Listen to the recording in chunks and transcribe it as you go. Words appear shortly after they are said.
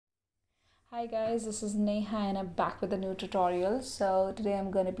Hi guys, this is Neha and I'm back with a new tutorial. So today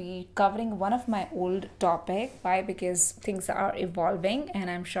I'm going to be covering one of my old topic. Why? Because things are evolving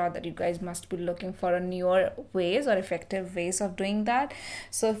and I'm sure that you guys must be looking for a newer ways or effective ways of doing that.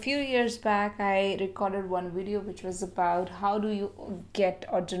 So a few years back I recorded one video which was about how do you get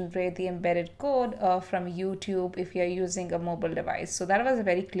or generate the embedded code from YouTube if you're using a mobile device. So that was a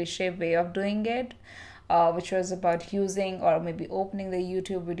very cliche way of doing it. Which was about using or maybe opening the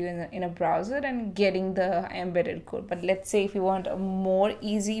YouTube video in a browser and getting the embedded code. But let's say if you want a more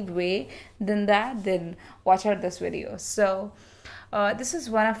easy way than that, then watch out this video. So this is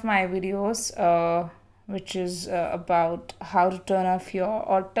one of my videos which is about how to turn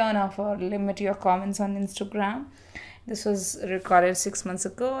off or limit your comments on Instagram. This was recorded 6 months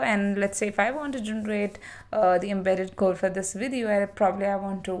ago, and let's say if I want to generate the embedded code for this video, I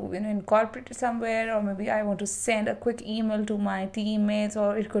want to incorporate it somewhere, or maybe I want to send a quick email to my teammates,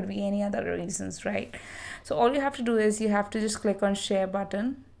 or it could be any other reasons, right? So all you have to do is you have to just click on share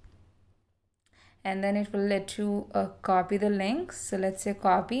button, and then it will let you copy the link. So let's say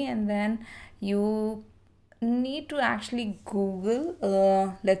copy, and then you need to actually Google,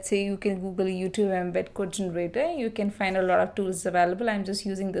 let's say you can Google YouTube embed code generator. You can find a lot of tools available. I'm just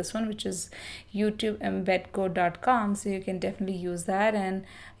using this one, which is YouTubeEmbedCode.com. So you can definitely use that, and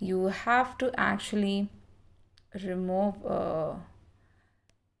you have to actually remove the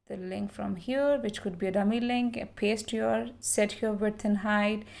link from here, which could be a dummy link, set your width and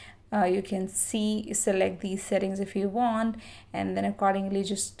height. You can select these settings if you want, and then accordingly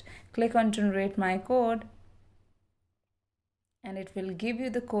just click on generate my code, and it will give you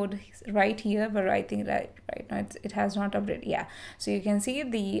the code right here. But I think right now it has not updated. Yeah, so you can see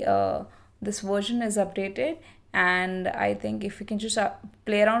the this version is updated, and I think if you can just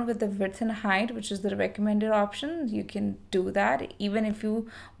play around with the width and height, which is the recommended option, you can do that. Even if you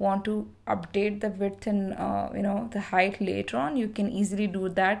want to update the width and the height later on, you can easily do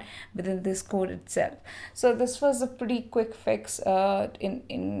that within this code itself. So this was a pretty quick fix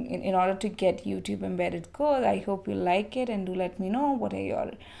in order to get YouTube embedded code. I hope you like it, and do let me know what are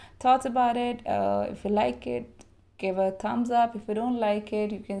your thoughts about it. If you like it, give a thumbs up. If you don't like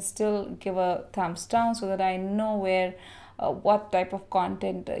it, you can still give a thumbs down, so that I know what type of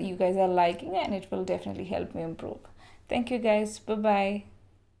content you guys are liking, and it will definitely help me improve. Thank you guys. Bye bye.